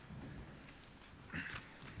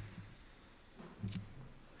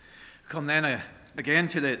Come then again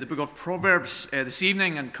to the book of Proverbs this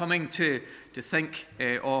evening, and coming to think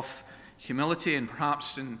of humility, and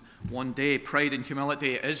perhaps in one day pride and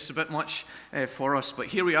humility is a bit much for us. But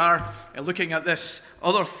here we are looking at this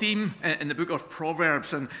other theme in the book of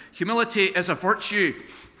Proverbs, and humility is a virtue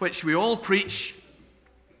which we all preach,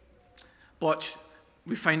 but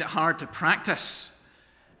we find it hard to practice.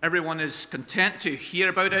 Everyone is content to hear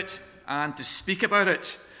about it and to speak about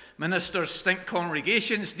it. Ministers think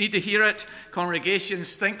congregations need to hear it.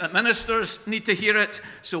 Congregations think that ministers need to hear it.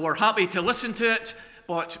 So we're happy to listen to it,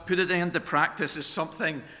 but put it into practice is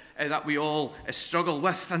something that we all struggle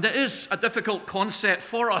with. And it is a difficult concept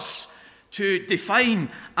for us to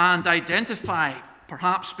define and identify,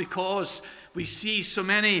 perhaps because we see so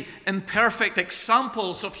many imperfect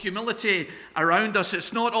examples of humility around us.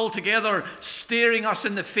 It's not altogether staring us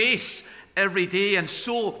in the face every day, and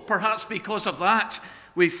so perhaps because of that,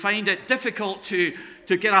 we find it difficult to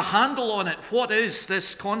get a handle on it. What is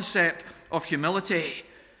this concept of humility?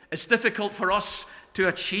 It's difficult for us to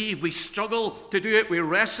achieve. We struggle to do it. We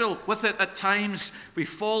wrestle with it at times. We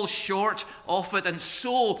fall short of it, and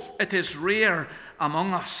so it is rare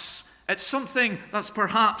among us. It's something that's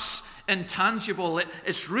perhaps intangible. It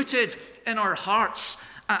is rooted in our hearts.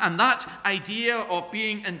 And that idea of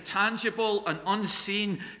being intangible and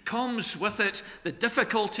unseen comes with it the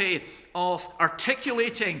difficulty of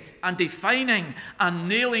articulating and defining and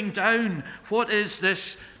nailing down what is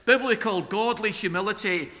this biblical, godly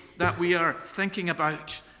humility that we are thinking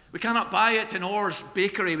about. We cannot buy it in Orr's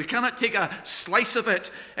bakery. We cannot take a slice of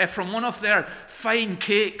it from one of their fine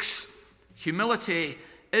cakes. Humility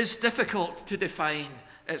is difficult to define.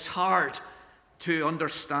 It's hard to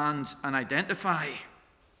understand and identify.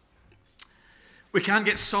 We can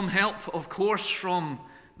get some help, of course, from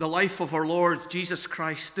the life of our Lord Jesus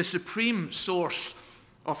Christ. The supreme source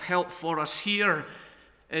of help for us here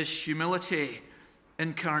is humility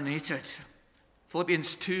incarnated.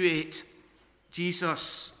 Philippians 2:8,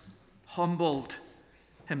 Jesus humbled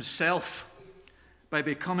himself by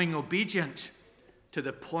becoming obedient to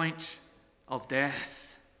the point of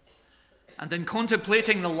death. And in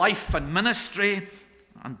contemplating the life and ministry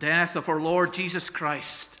and death of our Lord Jesus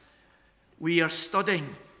Christ, we are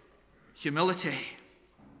studying humility.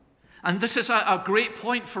 And this is a great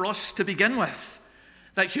point for us to begin with,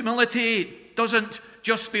 that humility doesn't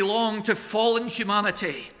just belong to fallen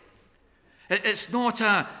humanity. It's not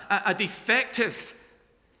a defective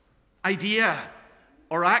idea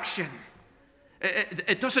or action.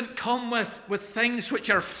 It doesn't come with things which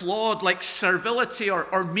are flawed, like servility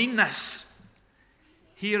or meanness.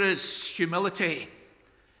 Here is humility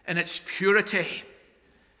in its purity,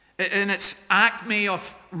 in its acme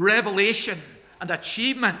of revelation and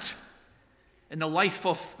achievement in the life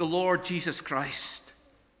of the Lord Jesus Christ.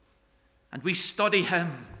 And we study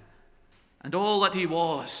him and all that he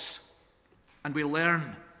was, and we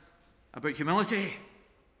learn about humility.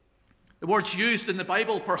 The words used in the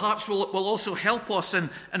Bible perhaps will also help us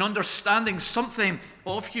in understanding something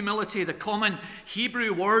of humility. The common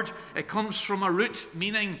Hebrew word, it comes from a root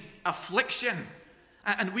meaning affliction.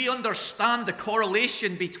 And we understand the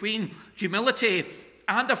correlation between humility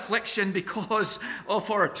and affliction because of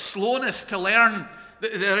our slowness to learn.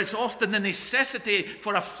 There is often the necessity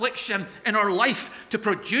for affliction in our life to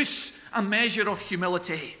produce a measure of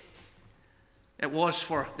humility. It was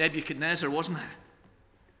for Nebuchadnezzar, wasn't it?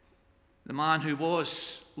 The man who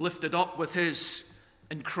was lifted up with his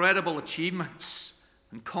incredible achievements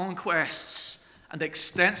and conquests and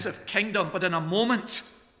extensive kingdom, but in a moment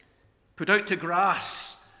put out to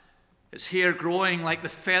grass, his hair growing like the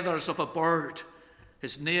feathers of a bird,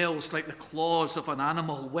 his nails like the claws of an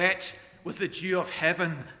animal, wet with the dew of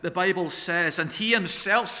heaven, the Bible says. And he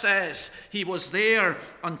himself says he was there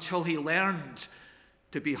until he learned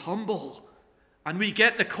to be humble. And we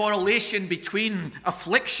get the correlation between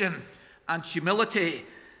affliction and humility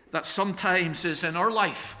that sometimes is in our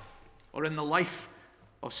life or in the life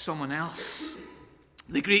of someone else.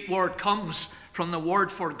 The Greek word comes from the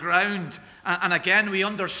word for ground. And again, we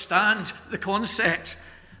understand the concept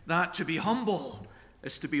that to be humble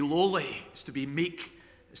is to be lowly, is to be meek,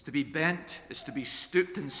 is to be bent, is to be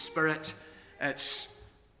stooped in spirit. It's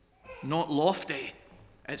not lofty,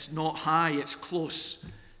 it's not high, it's close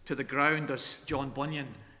to the ground, as John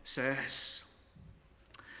Bunyan says.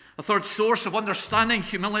 A third source of understanding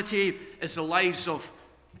humility is the lives of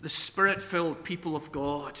the Spirit-filled people of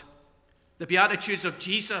God. The Beatitudes of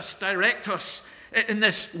Jesus direct us in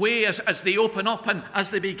this way as they open up and as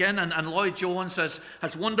they begin. And Lloyd Jones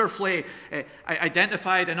has wonderfully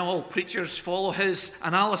identified, and all preachers follow his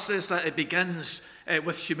analysis, that it begins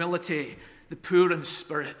with humility, the poor in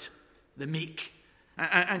spirit, the meek.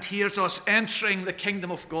 and hears us entering the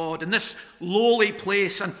kingdom of God in this lowly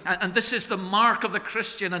place. And this is the mark of the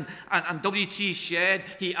Christian. And W.T. Shedd,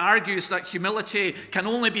 he argues that humility can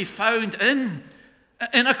only be found in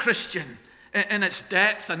a Christian, in its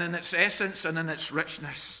depth and in its essence and in its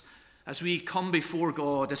richness. As we come before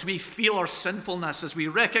God, as we feel our sinfulness, as we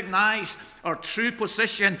recognize our true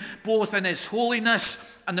position both in his holiness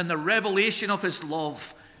and in the revelation of his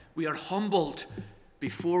love, we are humbled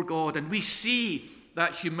before God, and we see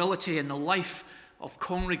that humility in the life of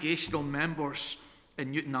congregational members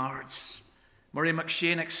in Newtonards. Murray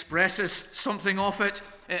McShane expresses something of it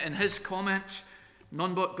in his comment.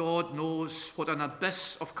 None but God knows what an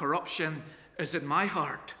abyss of corruption is in my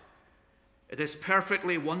heart. It is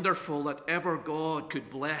perfectly wonderful that ever God could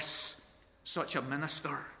bless such a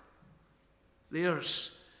minister.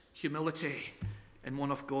 There's humility in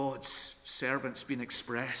one of God's servants being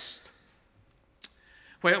expressed.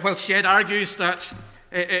 While Shedd argues that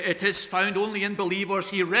it is found only in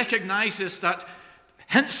believers, he recognizes that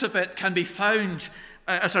hints of it can be found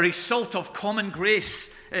as a result of common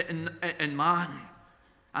grace in man.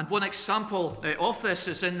 And one example of this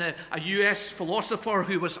is in a US philosopher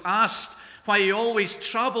who was asked why he always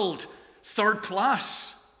traveled third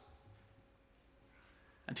class.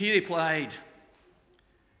 And he replied,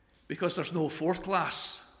 because there's no fourth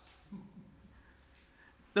class.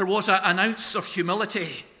 There was an ounce of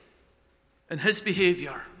humility in his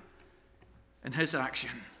behavior, in his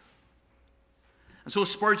action. And so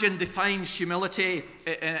Spurgeon defines humility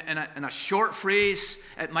in a short phrase.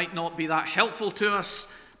 It might not be that helpful to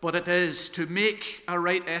us, but it is to make a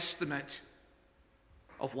right estimate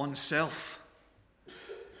of oneself.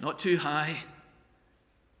 Not too high,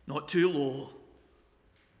 not too low.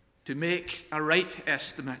 To make a right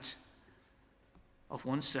estimate of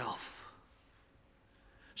oneself.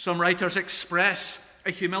 Some writers express a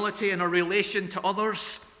humility in a relation to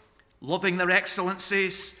others, loving their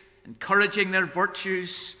excellencies, encouraging their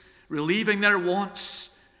virtues, relieving their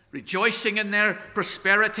wants, rejoicing in their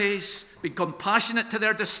prosperities, being compassionate to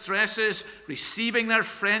their distresses, receiving their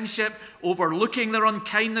friendship, overlooking their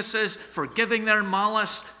unkindnesses, forgiving their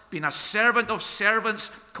malice, being a servant of servants,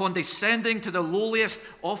 condescending to the lowliest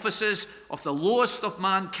offices of the lowest of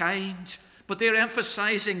mankind. But they're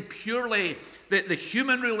emphasizing purely the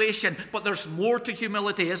human relation, but there's more to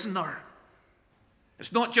humility, isn't there?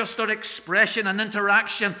 It's not just our expression and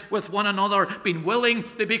interaction with one another, being willing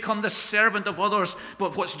to become the servant of others,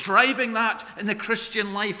 but what's driving that in the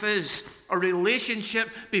Christian life is a relationship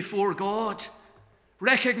before God,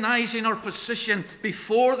 recognizing our position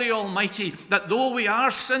before the Almighty, that though we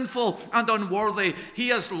are sinful and unworthy, He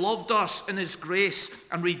has loved us in His grace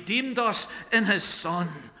and redeemed us in His Son.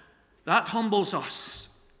 That humbles us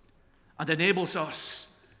and enables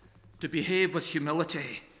us to behave with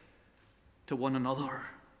humility to one another.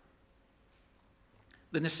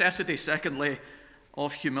 The necessity, secondly,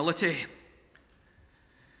 of humility.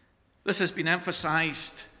 This has been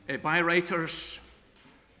emphasized by writers,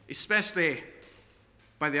 especially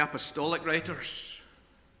by the apostolic writers.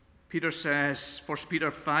 Peter says, 1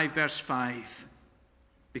 Peter 5, verse 5,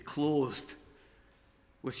 be clothed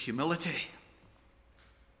with humility.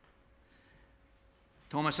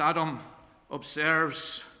 Thomas Adam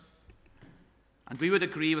observes, and we would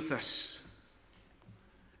agree with this,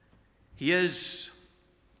 he is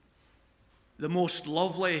the most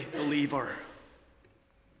lovely believer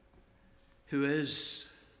who is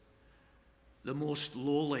the most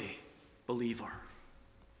lowly believer.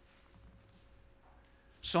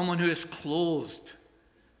 Someone who is clothed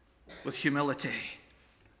with humility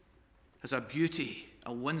has a beauty,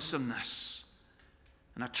 a winsomeness,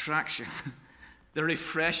 an attraction. They're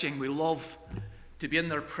refreshing. We love to be in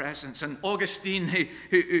their presence. And Augustine,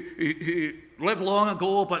 who lived long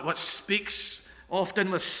ago, but what speaks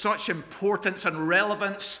often with such importance and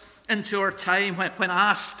relevance into our time, when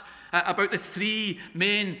asked about the three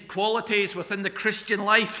main qualities within the Christian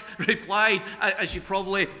life, replied, as you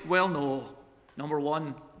probably well know, number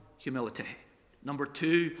 1, humility. Number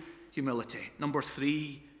 2, humility. Number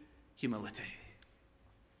 3, humility.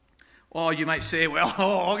 Oh, you might say, well,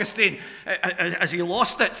 Augustine, has he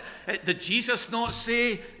lost it? Did Jesus not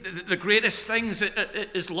say the greatest things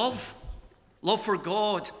is love? Love for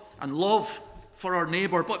God and love for our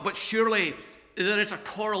neighbour. But surely there is a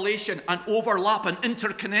correlation, an overlap, an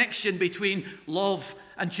interconnection between love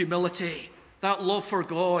and humility. That love for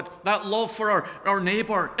God, that love for our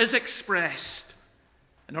neighbour is expressed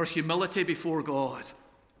in our humility before God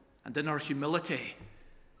and in our humility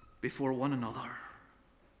before one another.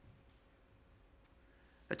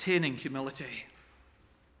 Attaining humility.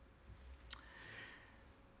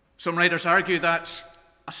 Some writers argue that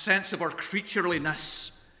a sense of our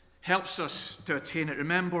creatureliness helps us to attain it.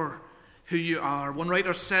 Remember who you are. One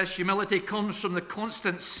writer says humility comes from the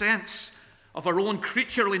constant sense of our own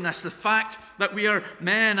creatureliness, the fact that we are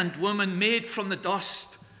men and women made from the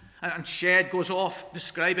dust. And Shedd goes off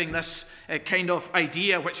describing this kind of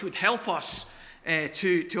idea which would help us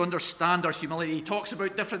to understand our humility. He talks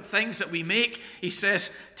about different things that we make. He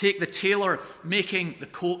says, take the tailor making the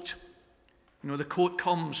coat. The coat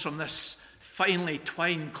comes from this finely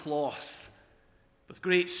twined cloth with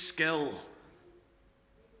great skill.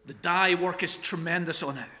 The dye work is tremendous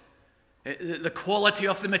on it. The quality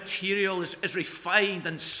of the material is refined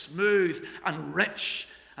and smooth and rich.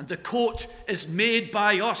 And the coat is made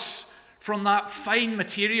by us from that fine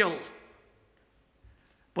material.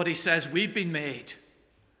 But he says we've been made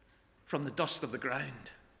from the dust of the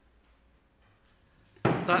ground.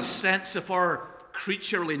 That sense of our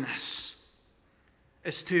creatureliness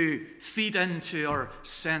is to feed into our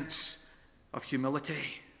sense of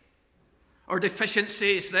humility. Our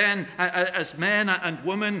deficiencies then, as men and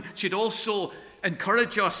women, should also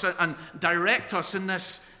encourage us and direct us in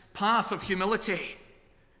this path of humility.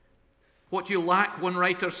 What you lack, one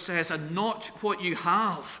writer says, and not what you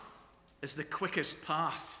have, is the quickest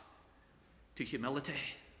path to humility.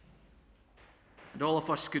 And all of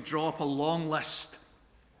us could draw up a long list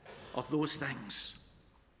of those things.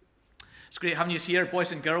 It's great having you here,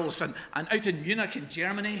 boys and girls. And out in Munich in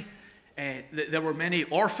Germany, there were many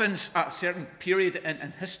orphans at a certain period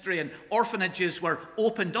in history, and orphanages were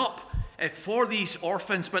opened up for these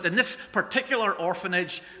orphans. But in this particular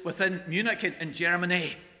orphanage within Munich in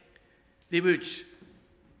Germany, they would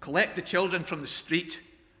collect the children from the street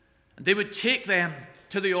and they would take them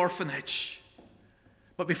to the orphanage.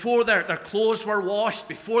 But before their clothes were washed,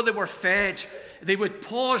 before they were fed, they would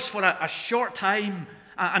pause for a short time,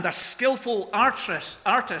 and a skillful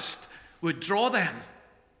artist would draw them.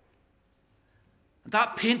 And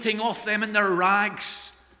that painting of them in their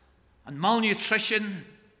rags and malnutrition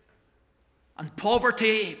and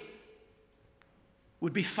poverty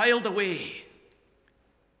would be filed away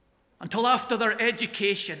until after their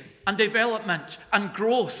education and development and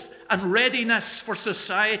growth and readiness for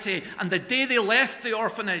society, and the day they left the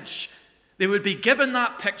orphanage, they would be given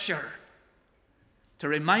that picture to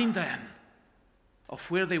remind them of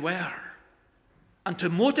where they were and to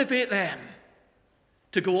motivate them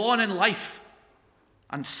to go on in life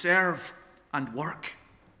and serve and work.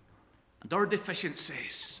 And our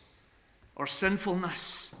deficiencies, our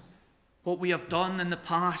sinfulness, what we have done in the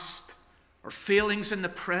past, our failings in the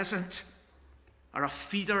present, are a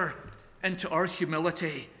feeder into our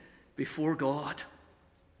humility before God.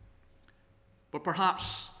 But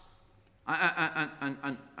perhaps,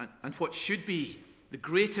 and what should be the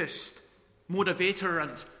greatest motivator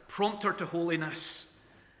and prompter to holiness,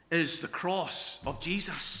 is the cross of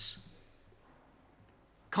Jesus.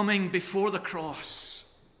 Coming before the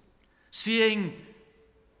cross, seeing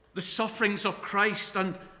the sufferings of Christ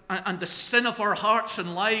and the sin of our hearts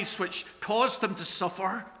and lives which caused him to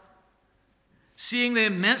suffer, seeing the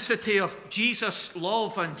immensity of Jesus'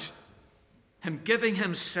 love and him giving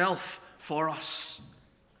himself for us,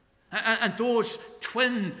 and those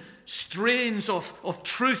twin strains of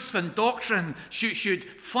truth and doctrine should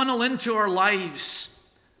funnel into our lives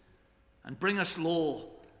and bring us low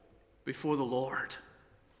before the Lord.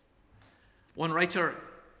 One writer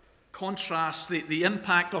contrasts the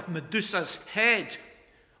impact of Medusa's head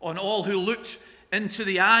on all who looked into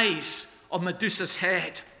the eyes of Medusa's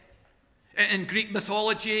head. In Greek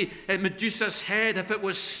mythology, Medusa's head, if it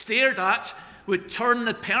was stared at, would turn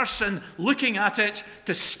the person looking at it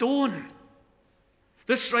to stone.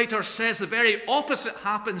 This writer says the very opposite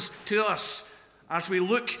happens to us as we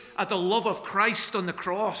look at the love of Christ on the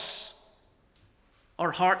cross.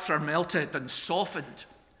 Our hearts are melted and softened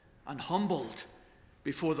and humbled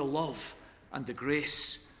before the love and the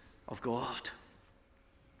grace of God.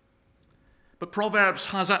 But Proverbs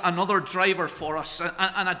has another driver for us,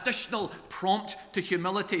 an additional prompt to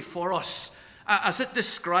humility for us, as it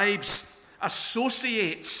describes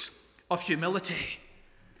associates of humility.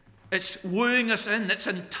 It's wooing us in, it's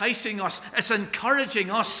enticing us, it's encouraging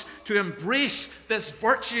us to embrace this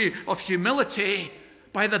virtue of humility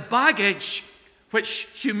by the baggage which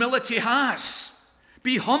humility has.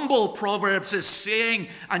 Be humble, Proverbs is saying,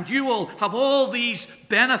 and you will have all these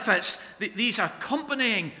benefits, these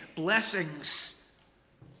accompanying blessings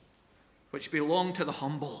which belong to the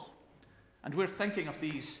humble. And we're thinking of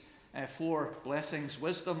these four blessings: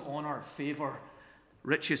 wisdom, honor, favour,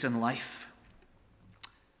 riches, and life.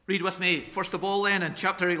 Read with me, first of all then, in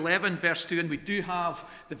chapter 11, verse 2, and we do have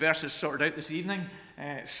the verses sorted out this evening.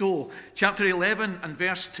 So, chapter 11 and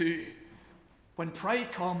verse 2. When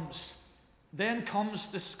pride comes, then comes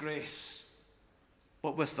disgrace.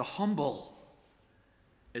 But with the humble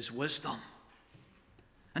is wisdom.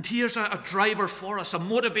 And here's a driver for us, a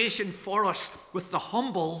motivation for us. With the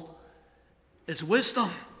humble is wisdom.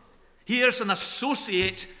 Here's an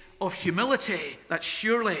associate of humility that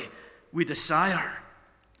surely we desire.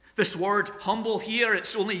 This word humble here,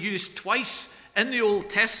 it's only used twice in the Old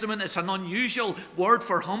Testament. It's an unusual word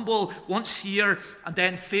for humble, once here and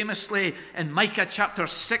then famously in Micah chapter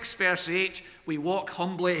 6 verse 8, we walk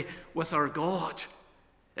humbly with our God.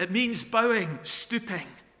 It means bowing, stooping.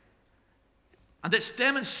 And it's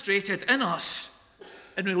demonstrated in us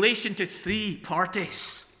in relation to three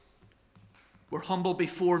parties. We're humble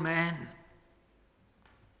before men.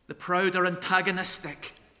 The proud are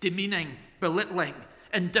antagonistic, demeaning, belittling,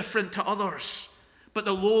 indifferent to others. But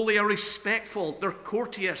the lowly are respectful, they're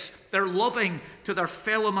courteous, they're loving to their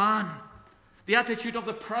fellow man. The attitude of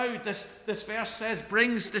the proud, this verse says,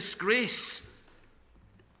 brings disgrace.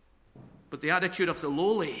 But the attitude of the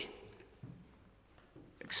lowly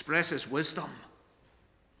expresses wisdom.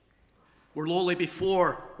 We're lowly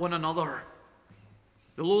before one another.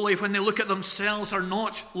 The lowly, when they look at themselves, are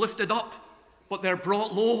not lifted up, but they're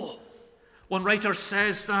brought low. One writer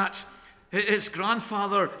says that his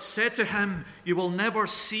grandfather said to him, "You will never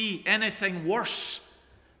see anything worse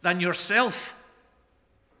than yourself."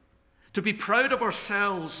 To be proud of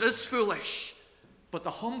ourselves is foolish, but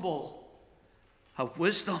the humble have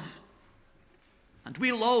wisdom. And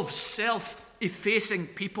we love self-effacing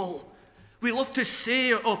people. We love to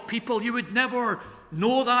say of people, you would never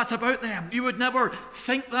know that about them. You would never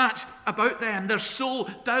think that about them. They're so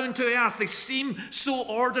down to earth. They seem so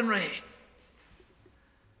ordinary.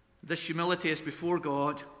 This humility is before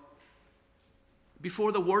God,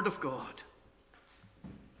 before the Word of God.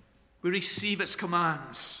 We receive its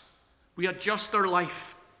commands. We adjust our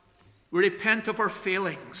life. We repent of our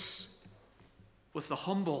failings. With the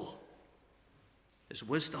humble is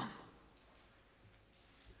wisdom.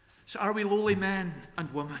 So are we lowly men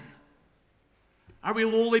and women? Are we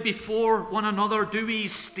lowly before one another? Do we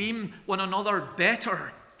esteem one another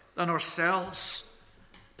better than ourselves?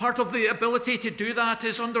 Part of the ability to do that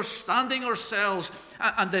is understanding ourselves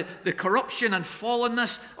and the corruption and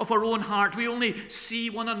fallenness of our own heart. We only see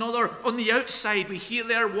one another on the outside. We hear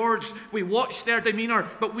their words, we watch their demeanor,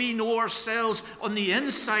 but we know ourselves on the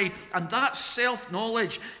inside. And that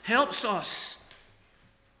self-knowledge helps us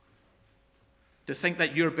to think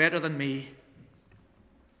that you're better than me.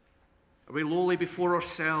 Are we lowly before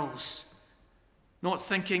ourselves, not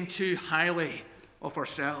thinking too highly of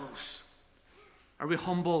ourselves? Are we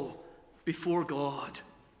humble before God,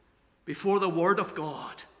 before the Word of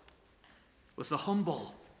God? With the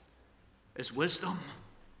humble is wisdom.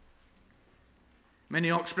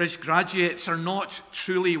 Many Oxbridge graduates are not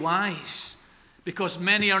truly wise because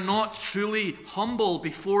many are not truly humble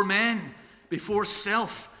before men, before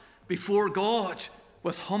self, before God,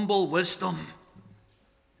 with humble wisdom.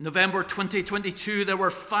 In November 2022, there were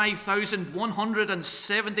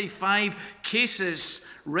 5,175 cases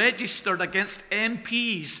registered against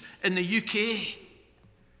MPs in the UK.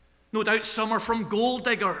 No doubt some are from gold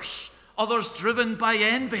diggers, others driven by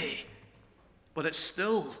envy, but it's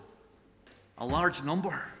still a large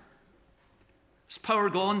number. Has power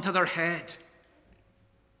gone to their head?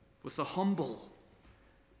 With the humble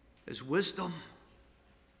is wisdom.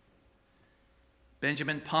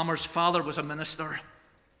 Benjamin Palmer's father was a minister,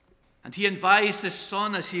 and he advised his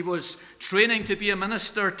son as he was training to be a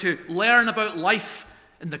minister to learn about life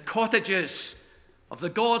in the cottages of the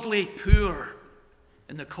godly poor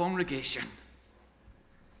in the congregation,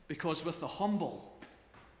 because with the humble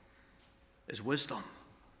is wisdom.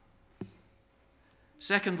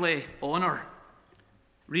 Secondly, honor.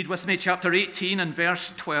 Read with me chapter 18 and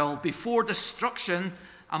verse 12. Before destruction,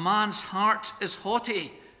 a man's heart is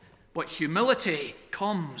haughty, but humility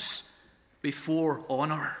comes before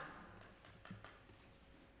honor.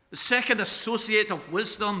 The second associate of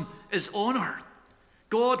wisdom is honor.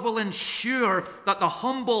 God will ensure that the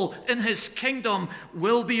humble in his kingdom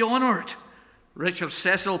will be honored. Richard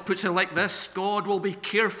Cecil puts it like this: God will be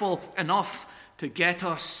careful enough to get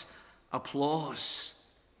us applause.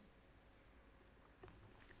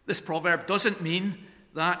 This proverb doesn't mean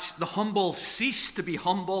that the humble cease to be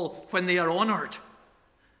humble when they are honored,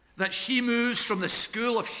 that she moves from the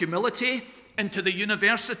school of humility into the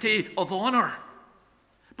university of honor.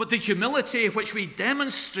 But the humility which we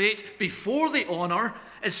demonstrate before the honor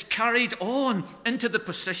is carried on into the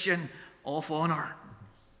position of honor.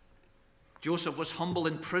 Joseph was humble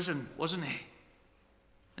in prison, wasn't he?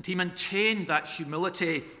 And he maintained that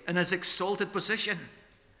humility in his exalted position.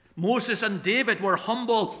 Moses and David were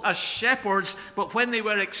humble as shepherds, but when they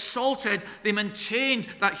were exalted, they maintained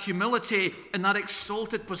that humility in that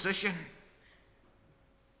exalted position.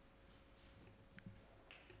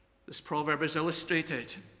 This proverb is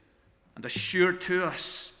illustrated and assured to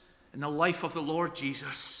us in the life of the Lord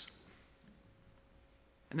Jesus.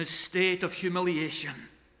 In his state of humiliation,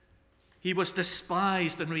 he was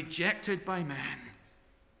despised and rejected by men.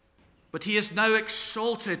 But he is now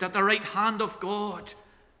exalted at the right hand of God.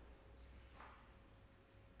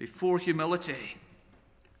 Before humility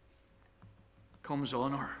comes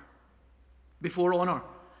honor. Before honor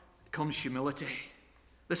comes humility.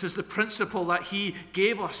 This is the principle that he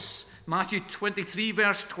gave us. Matthew 23,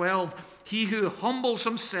 verse 12. He who humbles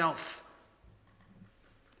himself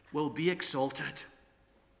will be exalted.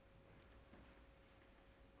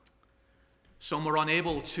 Some were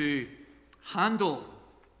unable to handle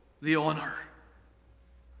the honor.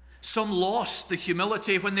 Some lost the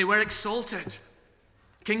humility when they were exalted.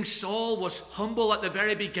 King Saul was humble at the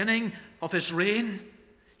very beginning of his reign.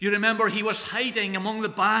 You remember he was hiding among the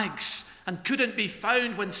bags and couldn't be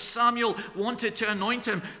found when Samuel wanted to anoint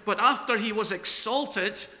him. But after he was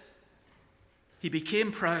exalted, he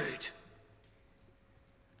became proud.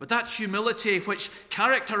 But that humility which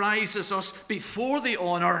characterizes us before the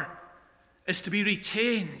honor is to be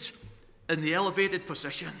retained in the elevated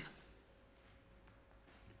position.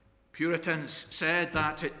 Puritans said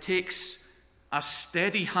that it takes a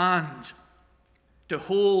steady hand to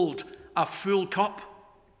hold a full cup.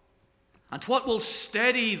 And what will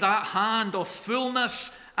steady that hand of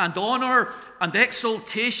fullness and honor and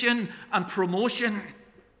exaltation and promotion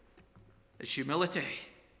is humility.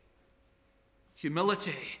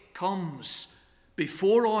 Humility comes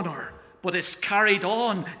before honor, but is carried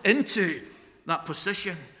on into that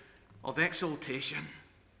position of exaltation.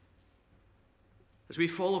 As we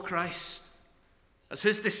follow Christ, as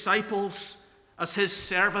his disciples, as his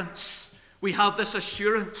servants, we have this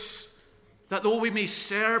assurance that though we may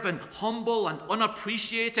serve in humble and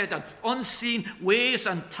unappreciated and unseen ways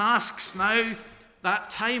and tasks now,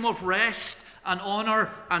 that time of rest and honor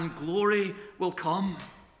and glory will come.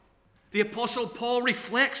 The Apostle Paul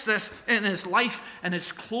reflects this in his life in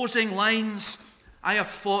his closing lines. I have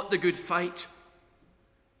fought the good fight.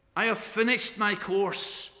 I have finished my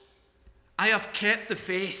course. I have kept the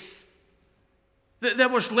faith. There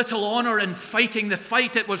was little honor in fighting the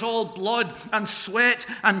fight. It was all blood and sweat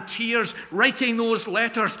and tears, writing those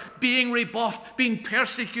letters, being rebuffed, being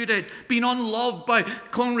persecuted, being unloved by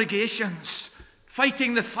congregations.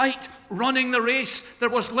 Fighting the fight, running the race. There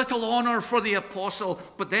was little honor for the apostle.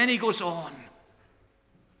 But then he goes on.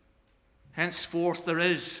 Henceforth there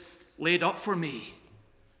is laid up for me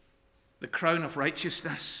the crown of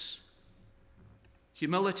righteousness.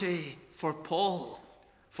 Humility for Paul,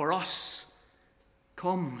 for us,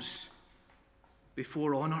 comes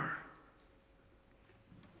before honor.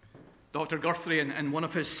 Dr. Guthrie, in one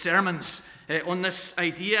of his sermons on this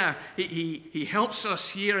idea, he helps us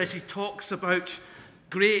here as he talks about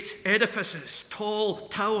great edifices, tall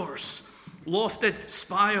towers, lofted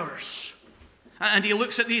spires. And he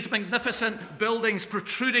looks at these magnificent buildings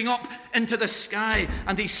protruding up into the sky,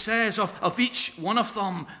 and he says of each one of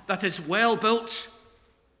them that is well built,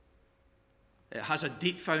 it has a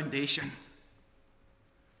deep foundation.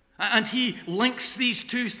 And he links these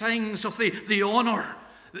two things of the honor,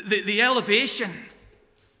 the elevation,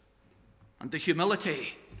 and the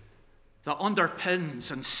humility that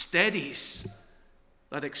underpins and steadies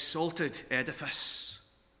that exalted edifice.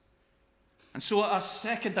 And so a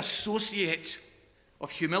second associate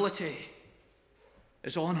of humility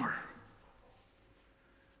is honor.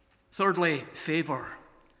 Thirdly, favour.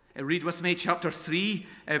 Read with me chapter 3,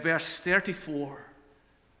 verse 34.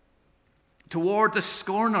 Toward the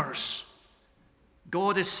scorners,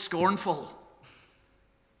 God is scornful,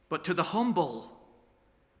 but to the humble,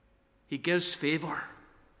 he gives favour.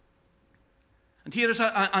 And here is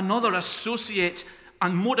another associate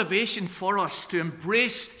and motivation for us to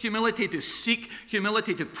embrace humility, to seek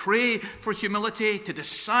humility, to pray for humility, to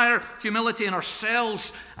desire humility in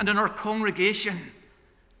ourselves and in our congregation.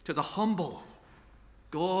 To the humble,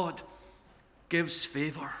 God gives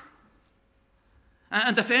favour.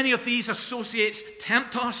 And if any of these associates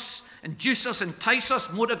tempt us, induce us, entice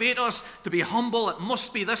us, motivate us to be humble, it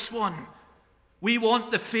must be this one. We want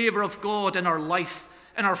the favour of God in our life,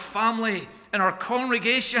 in our family, in our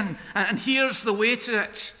congregation. And here's the way to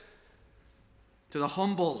it. To the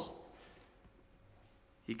humble,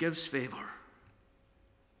 he gives favour.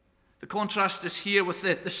 The contrast is here with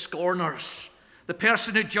the scorners, the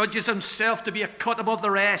person who judges himself to be a cut above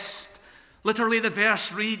the rest. Literally, the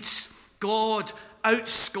verse reads, God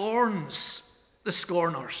outscorns the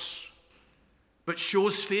scorners, but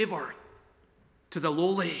shows favour to the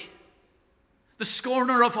lowly. The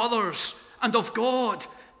scorner of others and of God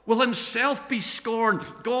will himself be scorned.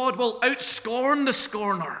 God will outscorn the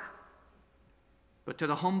scorner. But to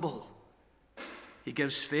the humble, he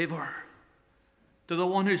gives favour. To the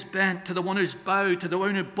one who's bent, to the one who's bowed, to the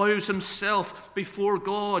one who bows himself before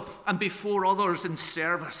God and before others in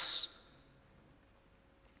service.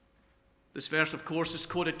 This verse, of course, is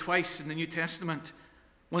quoted twice in the New Testament.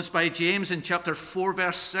 Once by James in chapter 4,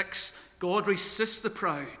 verse 6, God resists the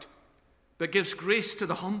proud, but gives grace to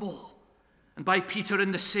the humble. And by Peter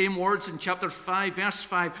in the same words in chapter 5, verse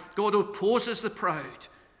 5, God opposes the proud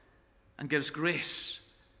and gives grace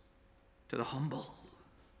to the humble.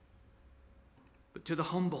 But to the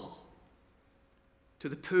humble, to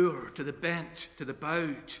the poor, to the bent, to the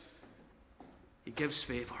bowed, he gives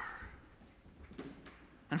favour.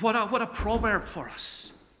 And what a proverb for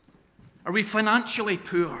us. Are we financially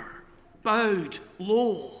poor, bowed,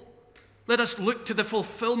 low? Let us look to the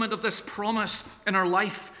fulfillment of this promise in our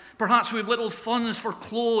life. Perhaps we have little funds for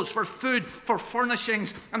clothes, for food, for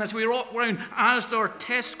furnishings, and as we walk around Asda or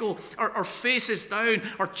Tesco, our face is down,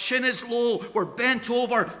 our chin is low, we're bent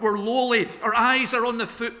over, we're lowly, our eyes are on the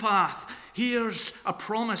footpath. Here's a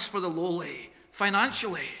promise for the lowly,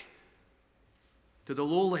 financially. To the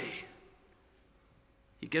lowly,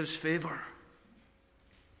 he gives favour.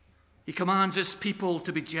 He commands his people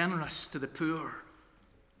to be generous to the poor,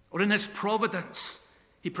 or in his providence,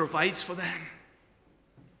 he provides for them.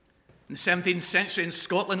 In the 17th century in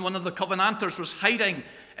Scotland, one of the Covenanters was hiding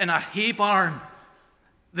in a hay barn.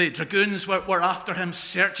 The dragoons were after him,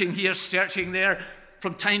 searching here, searching there.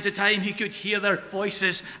 From time to time, he could hear their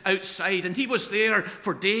voices outside, and he was there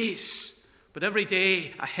for days. But every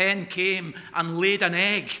day, a hen came and laid an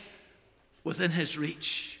egg within his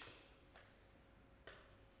reach.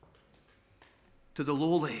 To the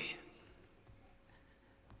lowly,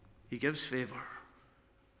 he gives favour.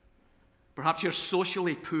 Perhaps you're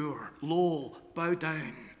socially poor, low, bowed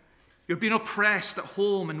down. You're being oppressed at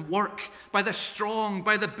home and work by the strong,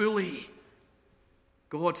 by the bully.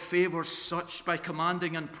 God favours such by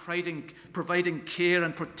commanding and providing care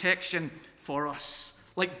and protection for us.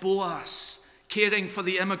 Like Boaz, caring for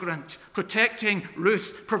the immigrant, protecting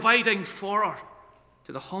Ruth, providing for her.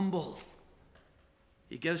 To the humble,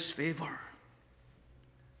 he gives favour.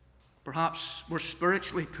 Perhaps we're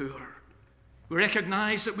spiritually poor. We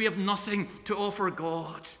recognize that we have nothing to offer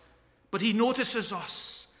God, but he notices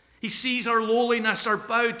us. He sees our lowliness, our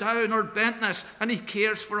bowed down, our bentness, and he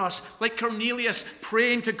cares for us. Like Cornelius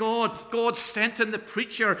praying to God, God sent him the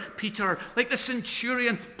preacher, Peter. Like the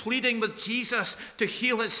centurion pleading with Jesus to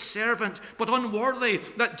heal his servant, but unworthy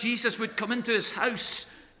that Jesus would come into his house.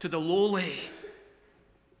 To the lowly,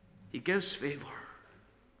 he gives favour.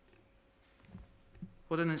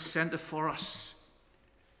 What an incentive for us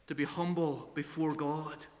to be humble before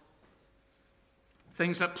God.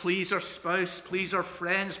 Things that please our spouse, please our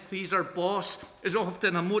friends, please our boss is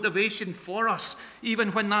often a motivation for us,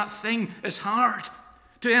 even when that thing is hard.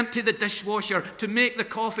 To empty the dishwasher, to make the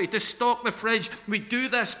coffee, to stock the fridge. We do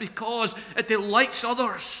this because it delights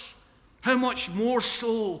others. How much more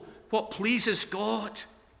so what pleases God?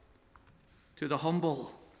 To the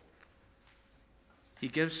humble, he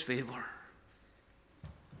gives favour.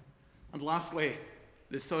 And lastly,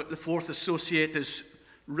 the fourth associate is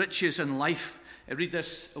riches in life. Read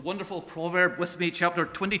this wonderful proverb with me, chapter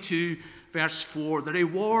 22, verse 4. The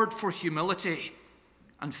reward for humility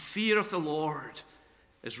and fear of the Lord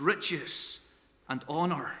is riches and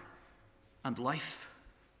honour and life.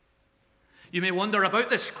 You may wonder about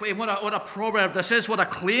this claim, what a proverb this is, what a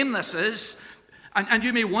claim this is. And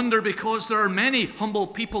you may wonder because there are many humble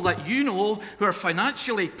people that you know who are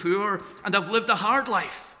financially poor and have lived a hard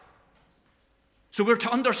life. So we're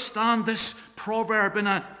to understand this proverb in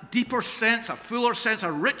a deeper sense, a fuller sense,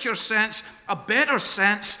 a richer sense, a better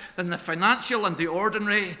sense than the financial and the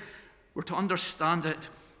ordinary. We're to understand it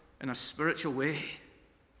in a spiritual way.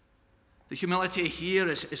 The humility here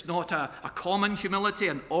is not a common humility,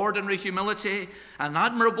 an ordinary humility, an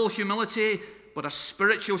admirable humility, but a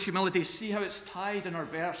spiritual humility. See how it's tied in our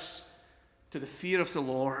verse to the fear of the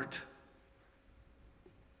Lord.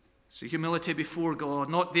 So humility before God,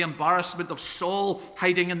 not the embarrassment of Saul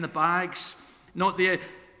hiding in the bags, not the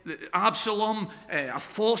Absalom, a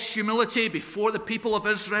false humility before the people of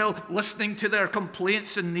Israel, listening to their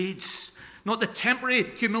complaints and needs, not the temporary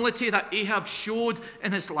humility that Ahab showed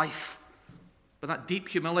in his life, but that deep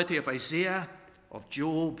humility of Isaiah, of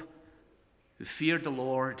Job, who feared the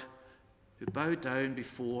Lord, who bowed down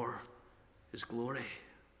before his glory.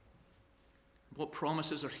 What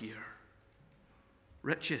promises are here?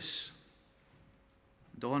 Riches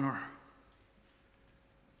and honor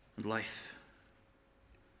and life.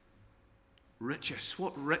 Riches,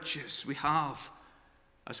 what riches we have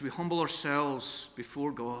as we humble ourselves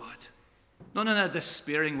before God. Not in a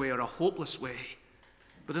despairing way or a hopeless way,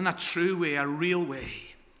 but in a true way, a real way.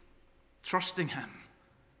 Trusting him,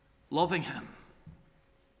 loving him,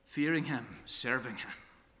 fearing him, serving him.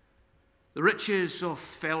 The riches of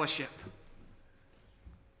fellowship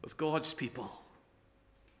with God's people.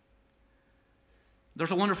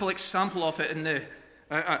 There's a wonderful example of it in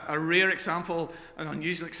a rare example, an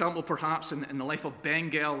unusual example perhaps, in the life of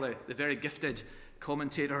Bengal, the very gifted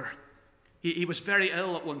commentator. He was very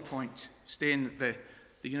ill at one point, staying at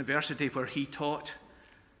the university where he taught.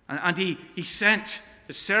 And he sent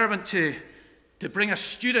his servant to bring a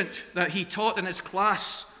student that he taught in his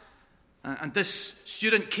class. And this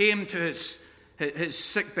student came to his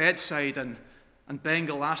sick bedside, and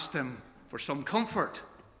Bengal asked him for some comfort.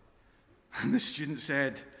 And the student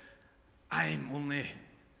said, I'm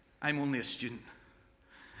only a student.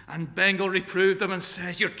 And Bengal reproved him and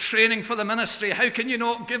said, you're training for the ministry. How can you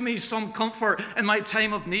not give me some comfort in my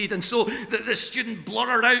time of need? And so the student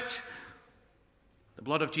blurted out, the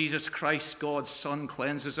blood of Jesus Christ, God's Son,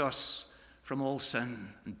 cleanses us from all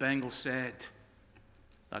sin. And Bengal said,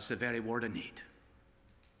 that's the very word I need.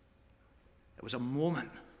 It was a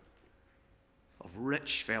moment of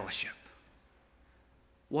rich fellowship.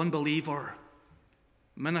 One believer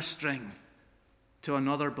ministering to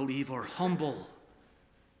another believer, humble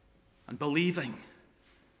and believing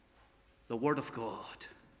the word of God.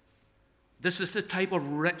 This is the type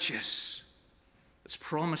of riches that's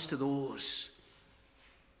promised to those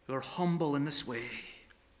who are humble in this way.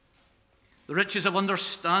 The riches of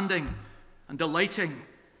understanding and delighting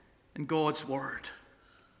in God's word.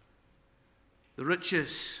 The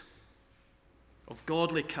riches of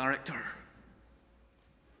godly character,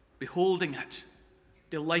 beholding it,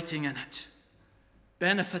 delighting in it,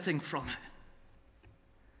 benefiting from it.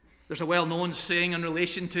 There's a well-known saying in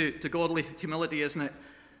relation to godly humility, isn't it?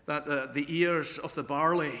 That the ears of the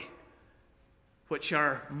barley, which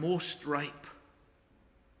are most ripe,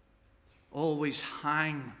 always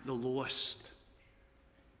hang the lowest.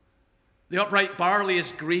 The upright barley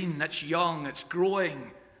is green, it's young, it's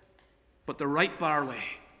growing, but the ripe barley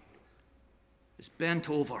is bent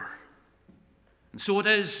over. And so it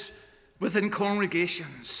is within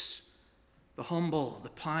congregations. The humble, the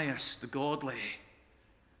pious, the godly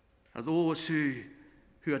are those who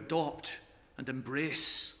adopt and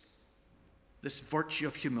embrace this virtue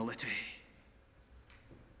of humility.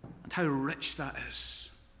 And how rich that is,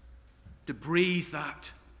 to breathe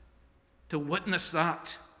that, to witness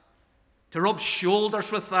that, to rub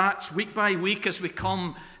shoulders with that week by week as we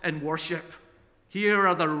come in worship. Here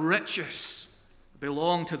are the riches that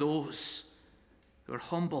belong to those who are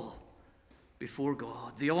humble before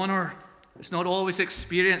God. The honor is not always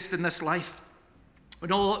experienced in this life. We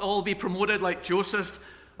don't all be promoted like Joseph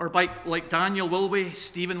or like Daniel, will we?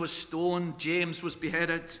 Stephen was stoned, James was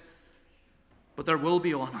beheaded. But there will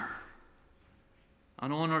be honor.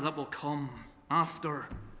 An honor that will come after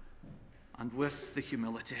and with the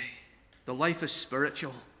humility. The life is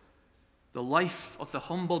spiritual. The life of the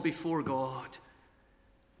humble before God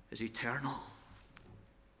is eternal.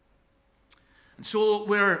 And so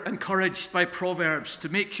we're encouraged by Proverbs to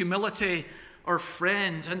make humility our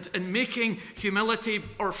friend. And in making humility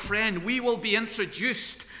our friend, we will be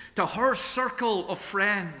introduced to her circle of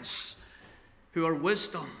friends who are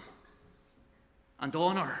wisdom and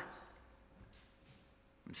honor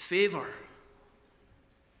and favour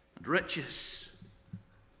and riches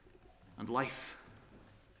and life.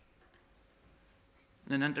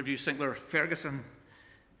 In an interview, Sinclair Ferguson,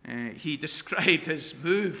 he described his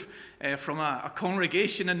move from a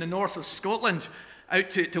congregation in the north of Scotland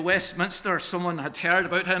out to Westminster. Someone had heard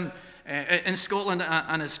about him in Scotland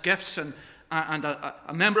and his gifts, and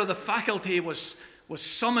a member of the faculty was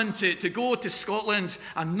summoned to go to Scotland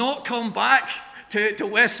and not come back to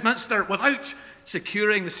Westminster without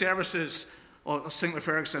securing the services of Sinclair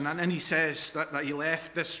Ferguson. And then he says that he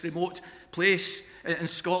left this remote place in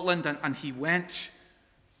Scotland and he went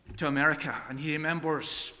to America. And he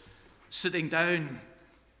remembers sitting down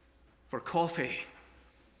for coffee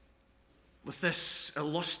with this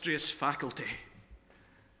illustrious faculty.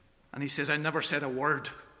 And he says, I never said a word.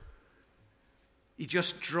 He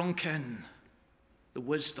just drunk in the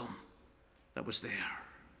wisdom that was there,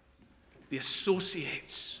 the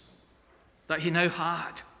associates that he now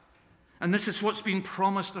had. And this is what's been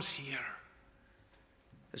promised us here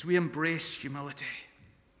as we embrace humility,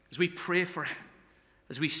 as we pray for it,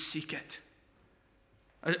 as we seek it,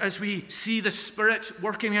 as we see the Spirit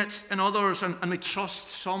working it in others, and we trust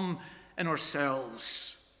some in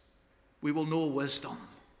ourselves, we will know wisdom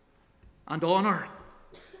and honour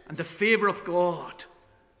and the favour of God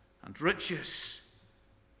and riches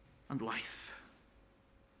and life.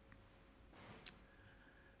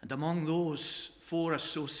 And among those 4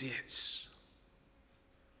 associates,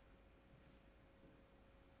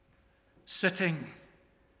 sitting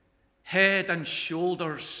head and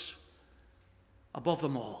shoulders above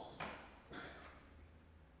them all,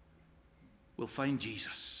 we'll find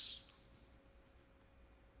Jesus,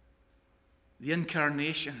 the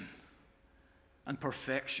incarnation and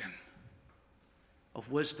perfection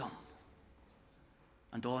of wisdom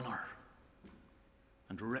and honour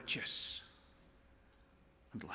and riches